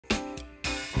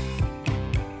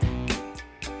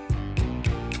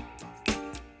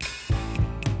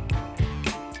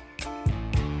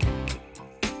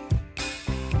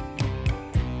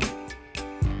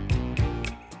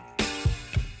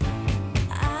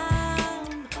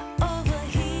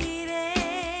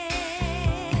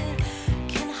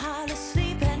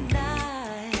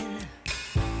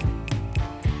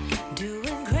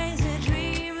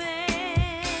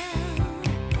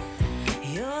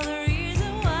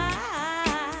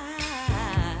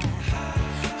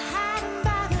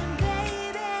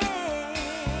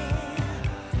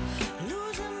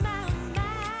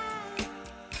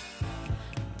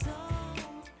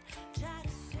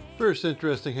First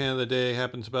interesting hand of the day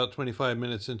happens about 25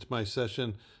 minutes into my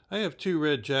session. I have two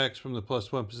red jacks from the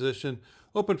 +1 position,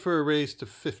 open for a raise to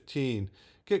 15.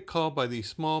 Get called by the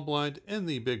small blind and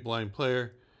the big blind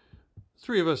player.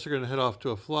 Three of us are going to head off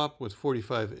to a flop with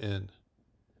 45 in.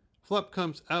 Flop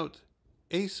comes out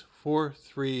ace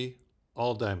 4-3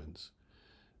 all diamonds.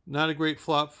 Not a great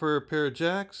flop for a pair of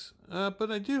jacks,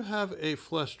 but I do have a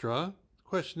flush draw. The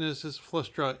question is flush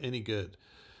draw any good?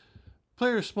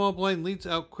 Player small blind leads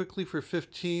out quickly for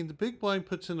 15. The big blind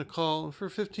puts in a call, and for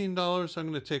 $15, I'm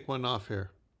going to take one off here.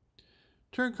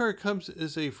 Turn card comes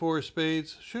as a 4 of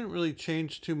spades. Shouldn't really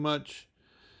change too much.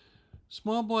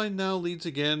 Small blind now leads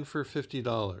again for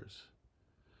 $50.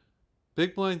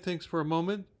 Big blind thinks for a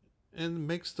moment and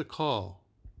makes the call.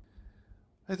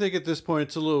 I think at this point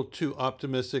it's a little too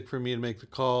optimistic for me to make the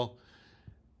call.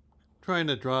 Trying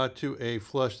to draw to a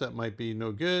flush that might be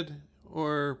no good,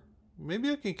 or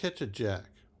maybe I can catch a jack.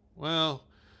 Well,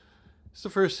 it's the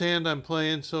first hand I'm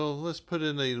playing, so let's put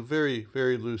in a very,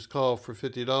 very loose call for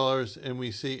 $50, and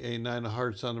we see a 9 of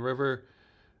hearts on the river.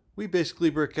 We basically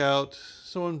brick out.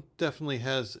 Someone definitely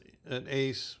has an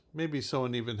ace. Maybe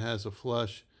someone even has a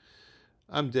flush.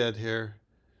 I'm dead here.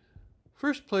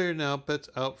 First player now bets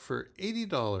out for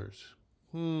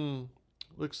 $80.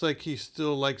 Looks like he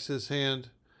still likes his hand.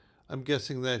 I'm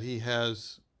guessing that he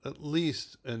has at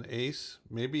least an ace.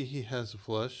 Maybe he has a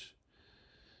flush.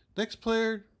 Next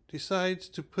player decides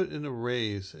to put in a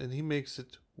raise, and he makes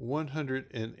it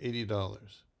 $180.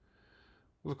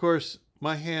 Of course,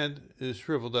 my hand is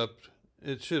shriveled up.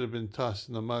 It should have been tossed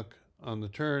in the muck on the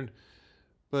turn,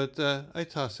 but I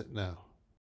toss it now.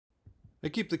 I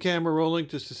keep the camera rolling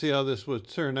just to see how this would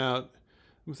turn out.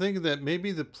 I'm thinking that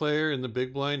maybe the player in the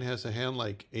big blind has a hand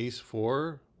like ace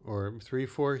 4 or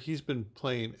 3-4. He's been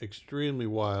playing extremely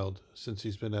wild since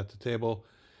he's been at the table,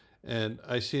 and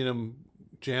I've seen him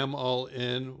jam all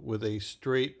in with a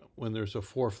straight when there's a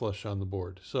 4 flush on the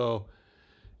board. So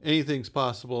anything's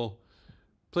possible.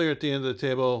 Player at the end of the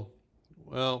table,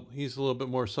 well, he's a little bit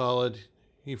more solid.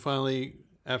 He finally,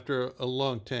 after a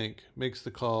long tank, makes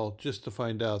the call just to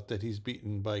find out that he's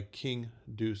beaten by king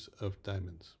deuce of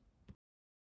diamonds.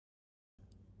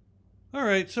 All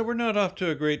right, so we're not off to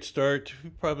a great start.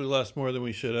 We probably lost more than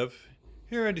we should have.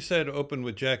 Here I decided to open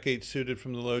with jack 8 suited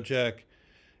from the low jack,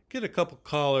 get a couple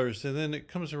callers, and then it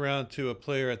comes around to a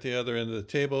player at the other end of the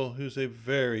table who's a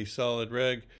very solid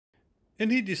reg.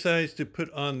 And he decides to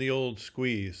put on the old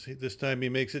squeeze. This time he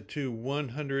makes it to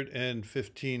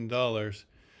 $115.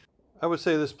 I would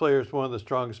say this player is one of the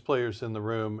strongest players in the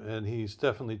room, and he's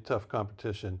definitely tough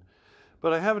competition.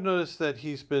 But I have noticed that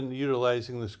he's been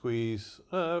utilizing the squeeze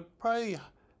probably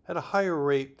at a higher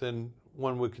rate than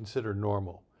one would consider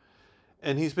normal.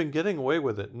 And he's been getting away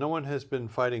with it. No one has been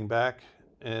fighting back,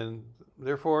 and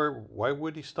therefore, why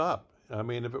would he stop? I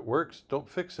mean, if it works, don't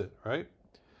fix it, right?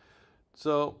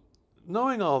 So,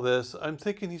 knowing all this, I'm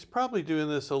thinking he's probably doing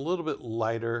this a little bit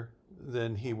lighter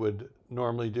than he would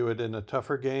normally do it in a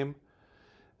tougher game.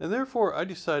 And therefore, I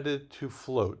decided to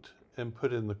float and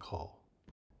put in the call.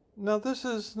 Now, this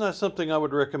is not something I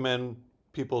would recommend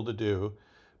people to do,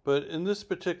 but in this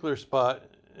particular spot,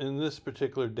 in this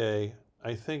particular day,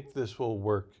 I think this will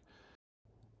work.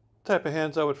 The type of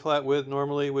hands I would flat with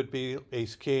normally would be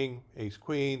ace king, ace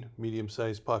queen,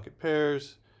 medium-sized pocket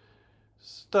pairs,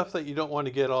 stuff that you don't want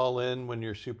to get all in when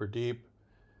you're super deep,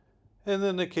 and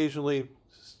then occasionally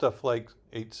stuff like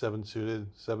 8-7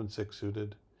 suited, 7-6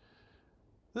 suited.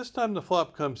 This time the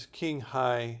flop comes king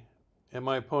high, and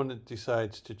my opponent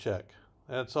decides to check.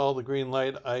 That's all the green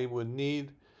light I would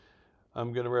need.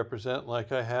 I'm going to represent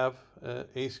like I have an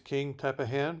ace-king type of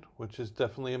hand, which is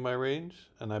definitely in my range,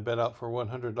 and I bet out for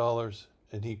 $100,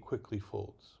 and he quickly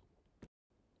folds.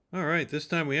 All right, this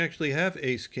time we actually have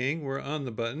ace-king. We're on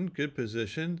the button, good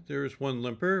position. There's one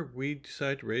limper. We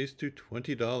decide to raise to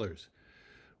 $20.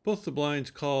 Both the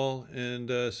blinds call, and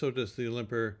so does the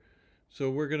limper. So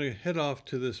we're going to head off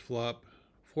to this flop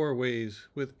 4 ways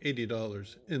with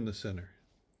 $80 in the center.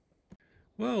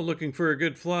 Well, looking for a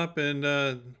good flop, and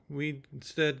we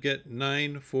instead get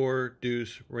 9-4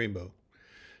 deuce rainbow.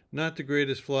 Not the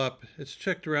greatest flop. It's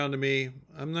checked around to me.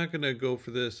 I'm not going to go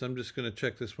for this. I'm just going to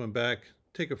check this one back.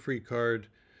 Take a free card.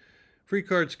 Free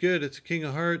card's good. It's a king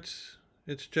of hearts.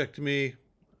 It's checked to me.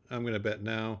 I'm going to bet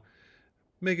now.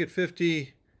 Make it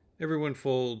 50. Everyone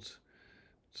folds.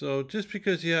 So just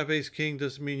because you have ace-king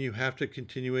doesn't mean you have to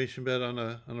continuation bet on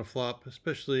a flop,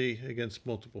 especially against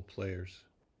multiple players.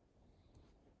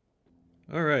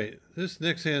 All right, this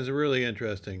next hand is really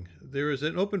interesting. There is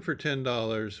an open for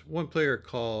 $10. One player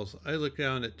calls. I look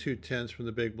down at 2/10 from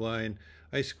the big blind.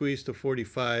 I squeeze to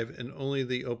 45, and only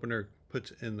the opener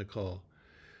puts in the call.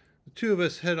 The two of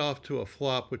us head off to a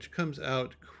flop, which comes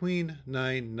out Queen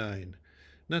 9-9.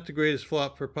 Not the greatest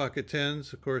flop for pocket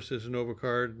tens. Of course, there's an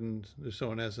overcard, and if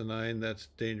someone has a 9, that's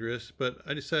dangerous. But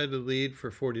I decided to lead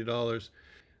for $40.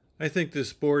 I think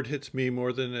this board hits me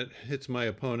more than it hits my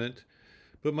opponent.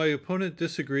 But my opponent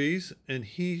disagrees, and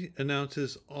he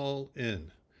announces all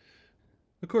in.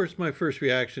 Of course, my first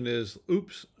reaction is,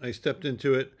 oops, I stepped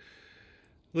into it.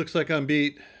 Looks like I'm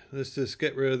beat. Let's just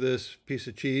get rid of this piece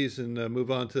of cheese and move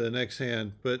on to the next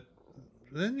hand. But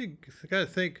then you got to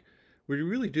think, would he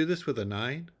really do this with a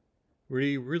 9? Would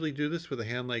he really do this with a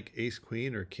hand like ace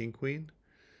queen or king queen?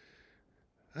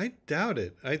 I doubt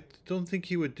it. I don't think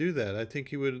he would do that. I think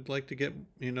he would like to get,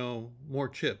 more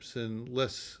chips and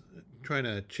less trying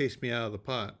to chase me out of the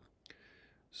pot.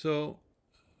 So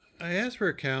I asked for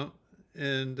a count,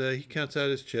 and he counts out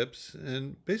his chips.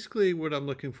 And basically what I'm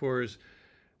looking for is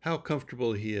how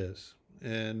comfortable he is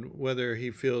and whether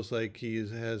he feels like he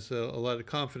has a lot of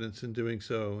confidence in doing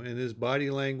so. And his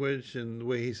body language and the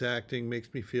way he's acting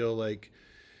makes me feel like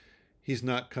he's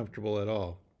not comfortable at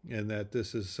all and that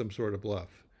this is some sort of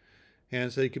bluff.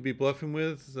 Hands that he could be bluffing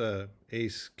with,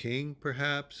 ace king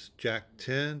perhaps, jack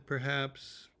 10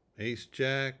 perhaps, ace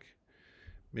jack,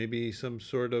 maybe some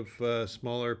sort of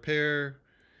smaller pair.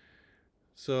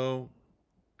 So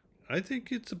I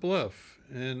think it's a bluff,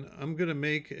 and I'm going to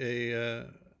make a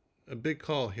big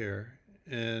call here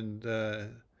and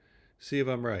see if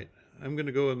I'm right. I'm going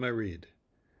to go with my read.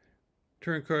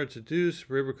 Turn card's a deuce,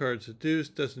 river card's a deuce,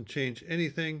 doesn't change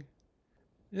anything.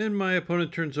 And my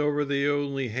opponent turns over the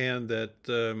only hand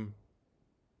that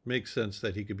makes sense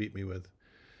that he could beat me with.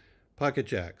 Pocket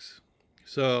jacks.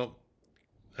 So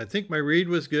I think my read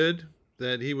was good,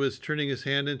 that he was turning his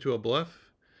hand into a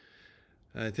bluff.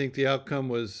 I think the outcome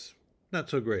was not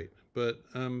so great, but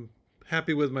I'm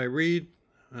happy with my read.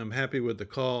 I'm happy with the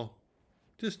call,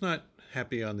 just not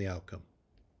happy on the outcome.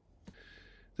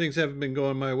 Things haven't been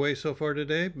going my way so far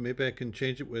today. Maybe I can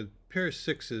change it with pair of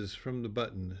sixes from the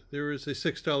button. There was a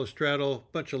 $6 straddle,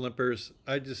 bunch of limpers.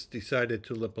 I just decided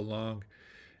to limp along.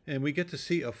 And we get to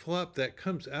see a flop that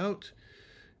comes out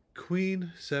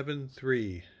Queen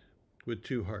 7-3 with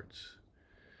 2 hearts.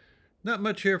 Not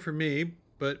much here for me,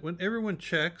 but when everyone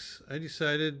checks, I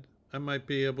decided I might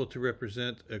be able to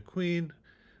represent a queen.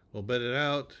 We'll bet it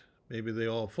out. Maybe they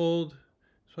all fold.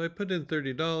 So I put in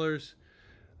 $30.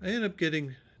 I end up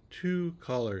getting 2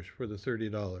 callers for the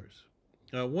 $30.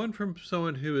 One from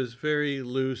someone who is very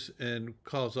loose and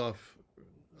calls off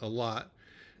a lot,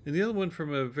 and the other one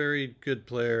from a very good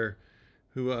player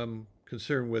who I'm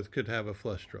concerned with could have a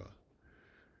flush draw.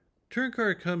 Turn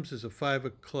card comes as a 5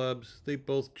 of clubs. They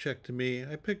both check to me.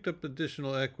 I picked up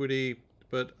additional equity,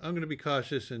 but I'm going to be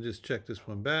cautious and just check this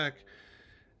one back.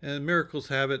 And miracles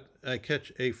have it, I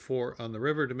catch a 4 on the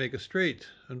river to make a straight.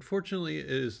 Unfortunately, it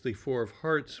is the 4 of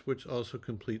hearts, which also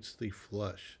completes the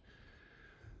flush.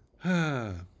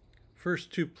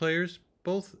 First 2 players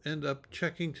both end up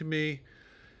checking to me.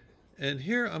 And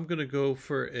here I'm going to go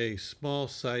for a small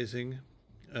sizing.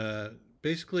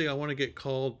 Basically, I want to get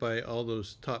called by all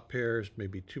those top pairs,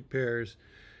 maybe 2 pairs.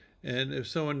 And if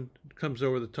someone comes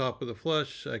over the top with a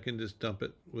flush, I can just dump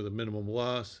it with a minimum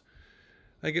loss.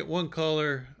 I get 1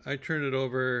 caller, I turn it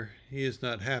over, he is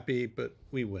not happy, but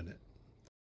we win it.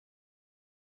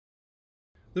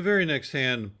 The very next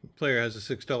hand, player has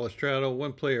a $6 straddle,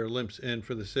 1 player limps in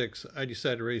for the 6. I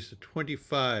decide to raise to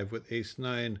 25 with ace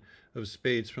 9 of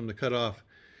spades from the cutoff.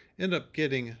 End up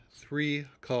getting 3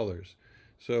 callers.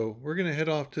 So we're going to head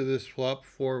off to this flop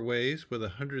 4 ways with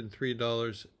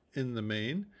 $103 in the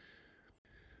main.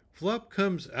 Flop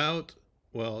comes out,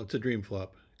 well, it's a dream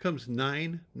flop. Comes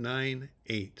 9-9-8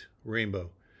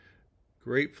 rainbow.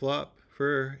 Great flop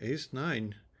for ace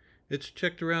 9. It's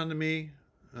checked around to me.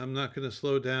 I'm not going to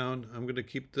slow down. I'm going to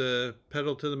keep the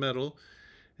pedal to the metal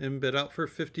and bet out for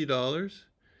 $50.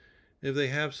 If they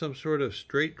have some sort of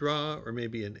straight draw or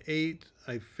maybe an 8,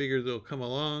 I figure they'll come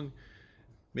along.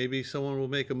 Maybe someone will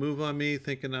make a move on me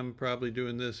thinking I'm probably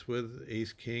doing this with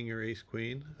ace king or ace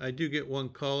queen. I do get 1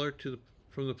 caller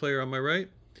from the player on my right.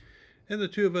 And the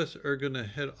 2 of us are going to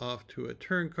head off to a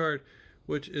turn card,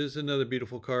 which is another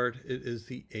beautiful card. It is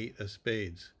the 8 of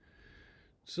spades.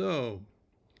 So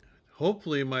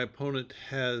hopefully my opponent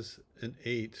has an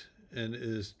 8 and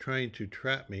is trying to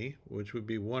trap me, which would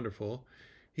be wonderful.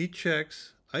 He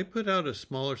checks. I put out a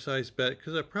smaller size bet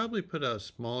because I probably put out a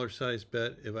smaller size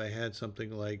bet if I had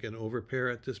something like an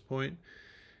overpair at this point.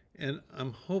 And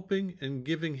I'm hoping and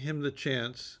giving him the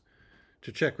chance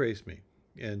to check raise me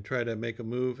and try to make a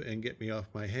move and get me off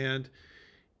my hand.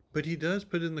 But he does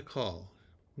put in the call.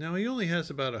 Now he only has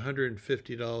about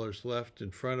 $150 left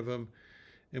in front of him,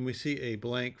 and we see a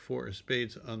blank for a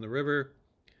spades on the river.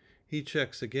 He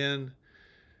checks again.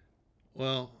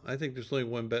 Well, I think there's only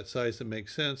one bet size that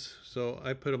makes sense, so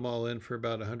I put them all in for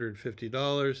about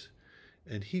 $150,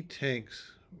 and he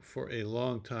tanks for a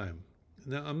long time.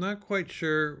 Now, I'm not quite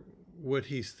sure what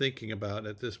he's thinking about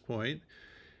at this point.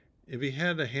 If he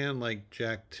had a hand like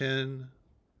Jack 10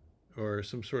 or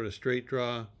some sort of straight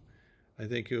draw, I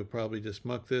think he would probably just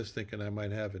muck this, thinking I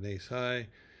might have an ace high.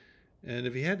 And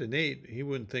if he had an 8, he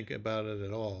wouldn't think about it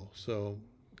at all. So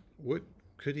what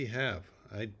could he have?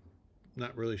 I'm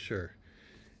not really sure.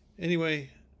 Anyway,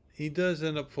 he does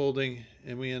end up folding,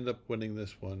 and we end up winning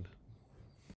this one.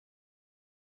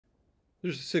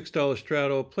 There's a $6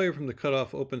 straddle. Player from the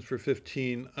cutoff opens for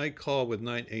 15. I call with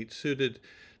 9-8 suited.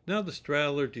 Now the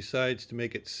straddler decides to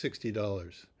make it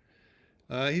 $60.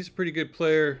 He's a pretty good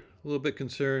player, a little bit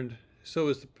concerned. So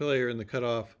is the player in the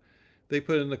cutoff. They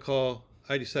put in the call.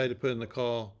 I decide to put in the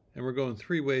call, and we're going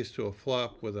 3 ways to a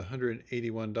flop with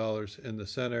 $181 in the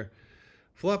center.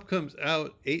 Flop comes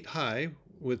out 8 high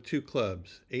with 2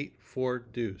 clubs, 8, 4,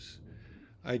 deuce.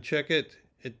 I check it.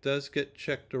 It does get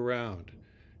checked around.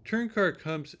 Turn card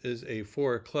comes as a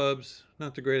 4 of clubs,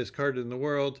 not the greatest card in the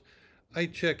world. I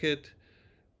check it.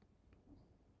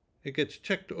 It gets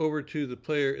checked over to the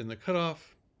player in the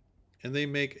cutoff, and they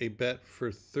make a bet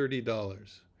for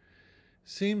 $30.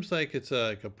 Seems like it's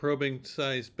like a probing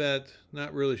size bet.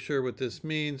 Not really sure what this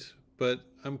means, but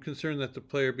I'm concerned that the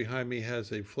player behind me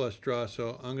has a flush draw,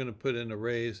 so I'm going to put in a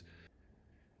raise.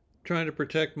 Trying to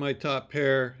protect my top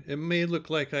pair. It may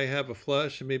look like I have a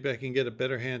flush, and maybe I can get a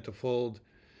better hand to fold.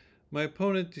 My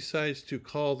opponent decides to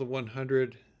call the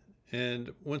 100,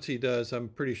 and once he does, I'm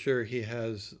pretty sure he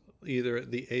has either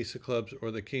the ace of clubs or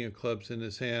the king of clubs in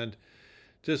his hand,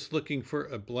 just looking for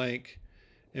a blank,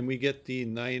 and we get the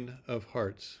 9 of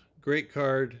hearts. Great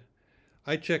card.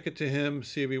 I check it to him,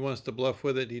 see if he wants to bluff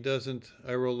with it. He doesn't.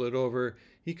 I roll it over.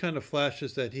 He kind of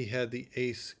flashes that he had the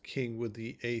ace king with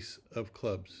the ace of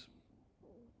clubs.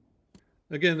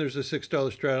 Again, there's a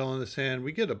 $6 straddle on this hand.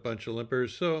 We get a bunch of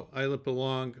limpers, so I limp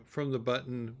along from the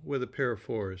button with a pair of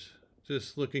 4s.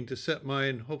 Just looking to set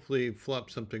mine, hopefully flop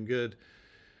something good.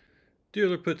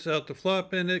 Dealer puts out the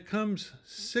flop, and it comes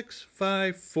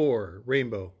 6-5-4,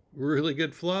 rainbow. Really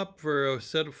good flop for a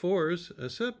set of 4s,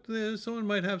 except someone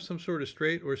might have some sort of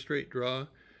straight or straight draw.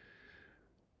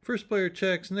 First player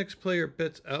checks, next player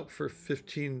bets out for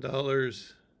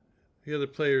 $15. The other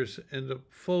players end up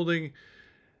folding.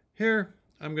 Here,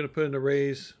 I'm going to put in a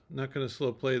raise. I'm not going to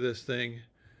slow play this thing.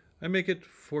 I make it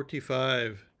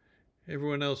 45.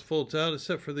 Everyone else folds out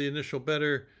except for the initial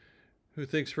bettor, who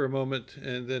thinks for a moment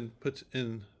and then puts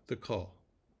in the call.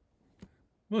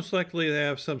 Most likely they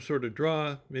have some sort of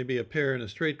draw, maybe a pair and a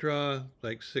straight draw,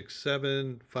 like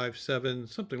 6-7, 5-7,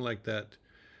 something like that.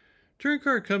 Turn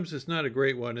card comes as not a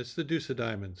great one. It's the deuce of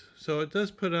diamonds. So it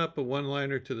does put up a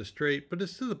one-liner to the straight, but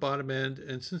it's to the bottom end,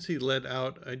 and since he led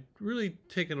out, I'd really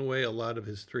taken away a lot of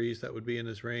his 3s that would be in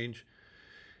his range.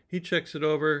 He checks it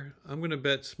over. I'm going to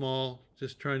bet small,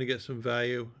 just trying to get some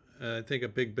value. I think a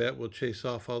big bet will chase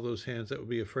off all those hands that would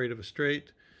be afraid of a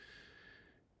straight.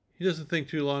 He doesn't think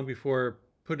too long before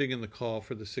putting in the call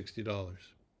for the $60.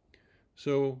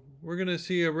 So we're going to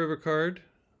see a river card.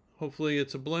 Hopefully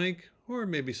it's a blank, or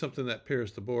maybe something that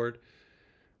pairs the board.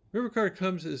 River card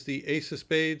comes as the ace of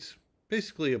spades,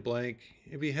 basically a blank.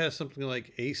 If he has something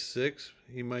like ace 6,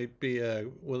 he might be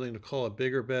willing to call a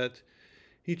bigger bet.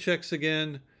 He checks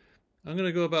again. I'm going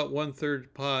to go about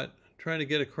 1/3 pot, trying to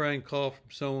get a crying call from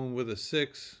someone with a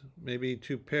 6, maybe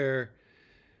 2 pair.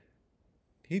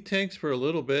 He tanks for a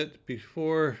little bit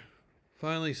before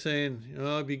finally saying,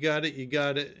 oh, if you got it, you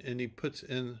got it, and he puts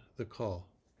in the call.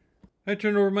 I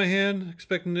turn over my hand,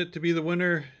 expecting it to be the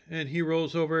winner, and he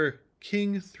rolls over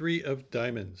king 3 of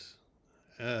diamonds.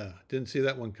 Didn't see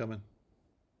that one coming.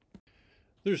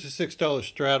 There's a $6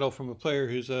 straddle from a player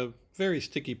who's a very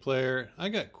sticky player. I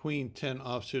got queen 10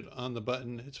 offsuit on the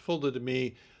button. It's folded to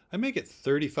me. I make it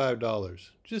 $35,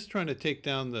 just trying to take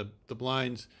down the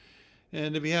blinds.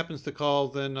 And if he happens to call,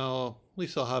 then at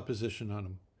least I'll have position on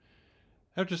him.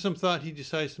 After some thought, he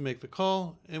decides to make the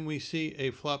call, and we see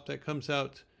a flop that comes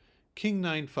out king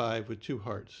 9-5 with 2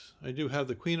 hearts. I do have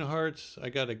the queen of hearts. I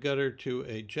got a gutter to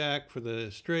a jack for the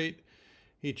straight.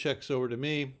 He checks over to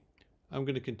me. I'm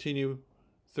going to continue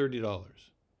 $30.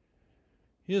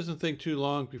 He doesn't think too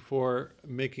long before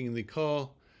making the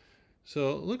call.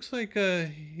 So it looks like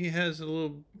he has a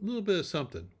little bit of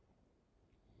something.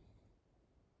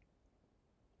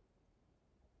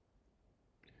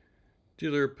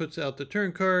 Dealer puts out the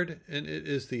turn card, and it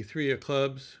is the 3 of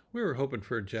clubs. We were hoping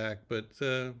for a jack, but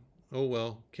oh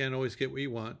well, can't always get what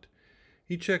you want.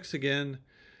 He checks again,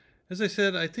 As I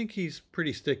said, I think he's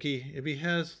pretty sticky. If he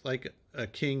has like a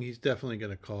king, he's definitely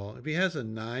going to call. If he has a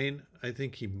 9, I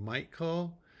think he might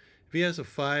call. If he has a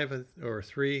 5 or a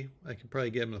 3, I can probably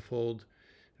get him to fold.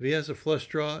 If he has a flush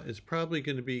draw, it's probably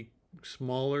going to be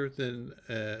smaller than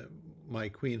my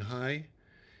queen high.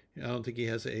 I don't think he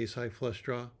has an ace high flush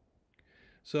draw.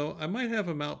 So I might have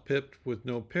him out pipped with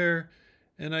no pair,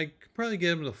 and I could probably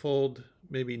get him to fold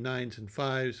maybe 9s and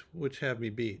 5s, which have me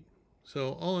beat.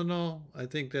 So all in all, I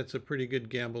think that's a pretty good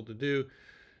gamble to do.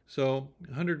 So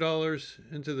 $100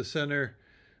 into the center.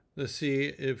 Let's see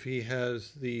if he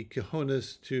has the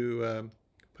cojones to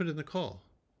put in the call.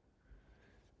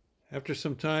 After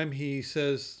some time, he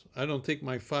says, I don't think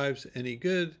my 5's any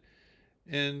good,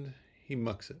 and he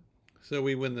mucks it. So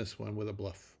we win this one with a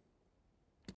bluff.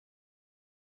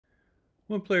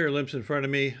 One player limps in front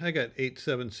of me. I got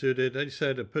 8-7 suited. I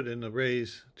decided to put in a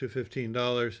raise to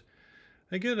 $15.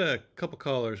 I get a couple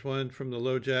callers, one from the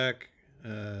low jack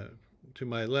to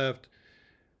my left,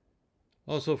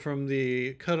 also from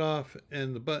the cutoff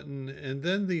and the button, and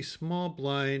then the small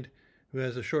blind who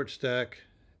has a short stack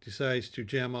decides to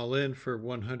jam all in for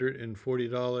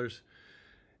 $140.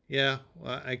 Yeah,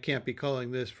 I can't be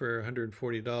calling this for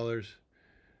 $140.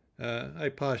 I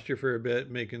posture for a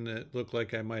bit, making it look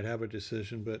like I might have a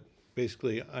decision, but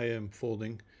basically I am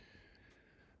folding.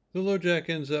 The low jack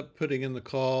ends up putting in the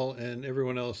call, and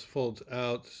everyone else folds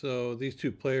out, so these two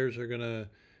players are going to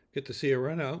get to see a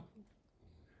run out.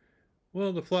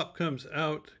 Well, the flop comes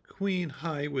out queen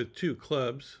high with 2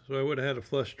 clubs, so I would have had a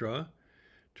flush draw.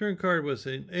 Turn card was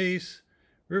an ace.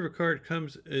 River card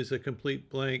comes as a complete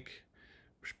blank.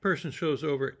 Person shows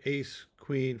over ace,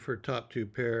 queen for top 2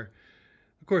 pair.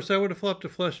 Of course, I would have flopped a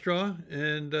flush draw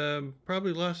and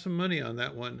probably lost some money on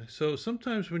that one. So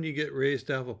sometimes when you get raised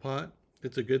out of a pot,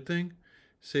 it's a good thing.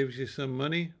 Saves you some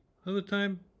money. Other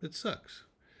time, it sucks.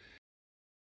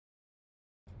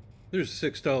 There's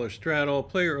a $6 straddle.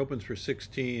 Player opens for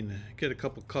 16. Get a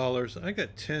couple callers. I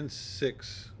got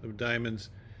 10-6 of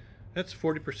diamonds. That's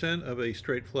 40% of a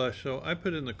straight flush. So I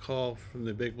put in the call from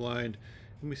the big blind,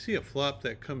 and we see a flop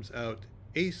that comes out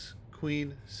ace,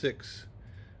 queen, 6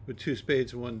 with 2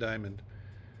 spades and 1 diamond.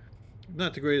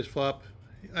 Not the greatest flop.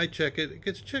 I check it. It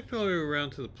gets checked all the way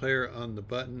around to the player on the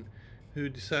button, who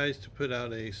decides to put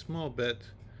out a small bet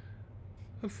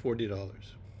of $40.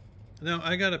 Now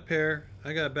I got a pair.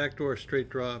 I got a backdoor straight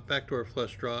draw, backdoor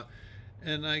flush draw,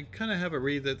 and I kind of have a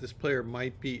read that this player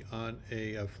might be on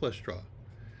a flush draw.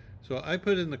 So I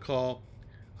put in the call.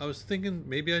 I was thinking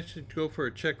maybe I should go for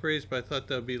a check raise, but I thought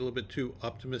that would be a little bit too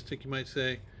optimistic, you might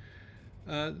say.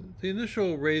 The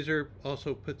initial raiser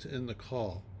also puts in the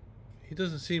call. He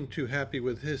doesn't seem too happy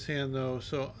with his hand though,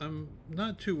 so I'm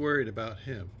not too worried about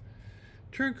him.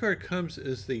 Turn card comes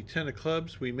as the 10 of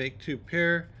clubs. We make 2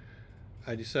 pair.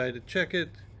 I decide to check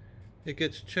it. It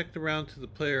gets checked around to the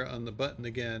player on the button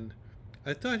again.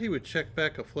 I thought he would check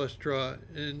back a flush draw,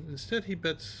 and instead he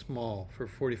bets small for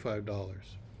 $45.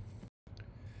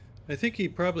 I think he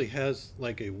probably has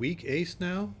like a weak ace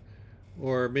now,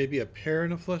 or maybe a pair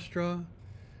in a flush draw.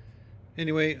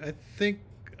 Anyway, I think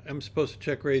I'm supposed to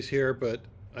check raise here, but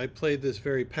I played this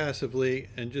very passively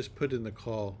and just put in the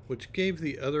call, which gave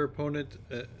the other opponent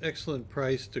an excellent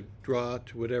price to draw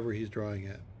to whatever he's drawing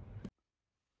at.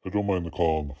 I don't mind the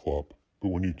call on the flop, but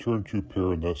when you turn 2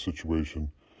 pair in that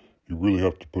situation, you really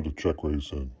have to put a check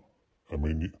raise in. I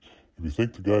mean, if you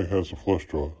think the guy has a flush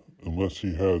draw, unless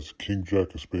he has king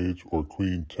jack of spades or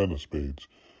queen 10 of spades,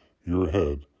 you're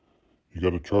ahead. You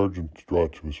got to charge him to draw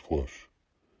to his flush.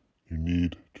 You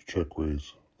need to check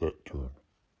raise that turn.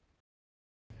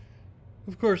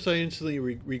 Of course, I instantly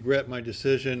regret my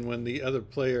decision when the other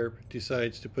player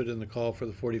decides to put in the call for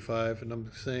the 45, and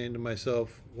I'm saying to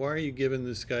myself, why are you giving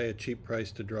this guy a cheap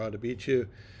price to draw to beat you?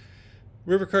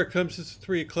 River card comes as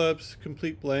 3 of clubs,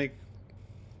 complete blank.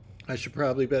 I should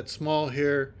probably bet small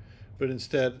here, but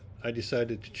instead I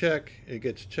decided to check. It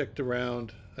gets checked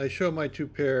around. I show my 2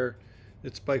 pair.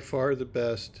 It's by far the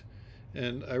best,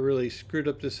 and I really screwed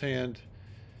up this hand.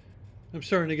 I'm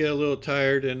starting to get a little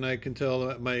tired, and I can tell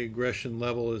that my aggression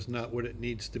level is not what it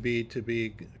needs to be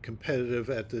competitive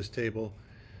at this table.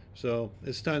 So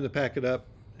it's time to pack it up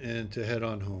and to head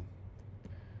on home.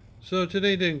 So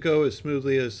today didn't go as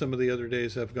smoothly as some of the other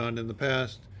days have gone in the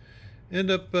past. End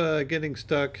up getting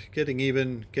stuck, getting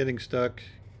even, getting stuck,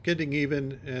 getting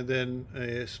even, and then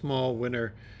a small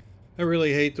winner. I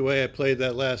really hate the way I played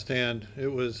that last hand.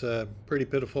 It was pretty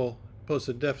pitiful. Supposed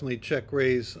to definitely check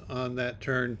raise on that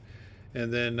turn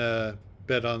and then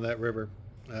bet on that river.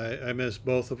 I missed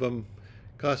both of them.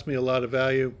 Cost me a lot of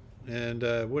value, and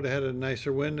would have had a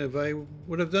nicer win if I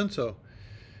would have done so.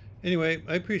 Anyway,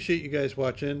 I appreciate you guys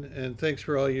watching, and thanks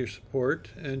for all your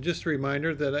support. And just a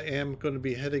reminder that I am going to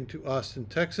be heading to Austin,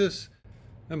 Texas.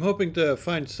 I'm hoping to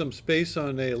find some space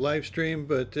on a live stream,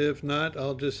 but if not,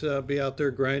 I'll just be out there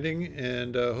grinding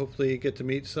and hopefully get to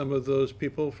meet some of those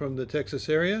people from the Texas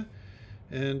area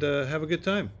and have a good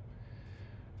time.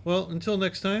 Well, until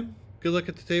next time, good luck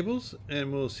at the tables,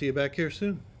 and we'll see you back here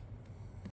soon.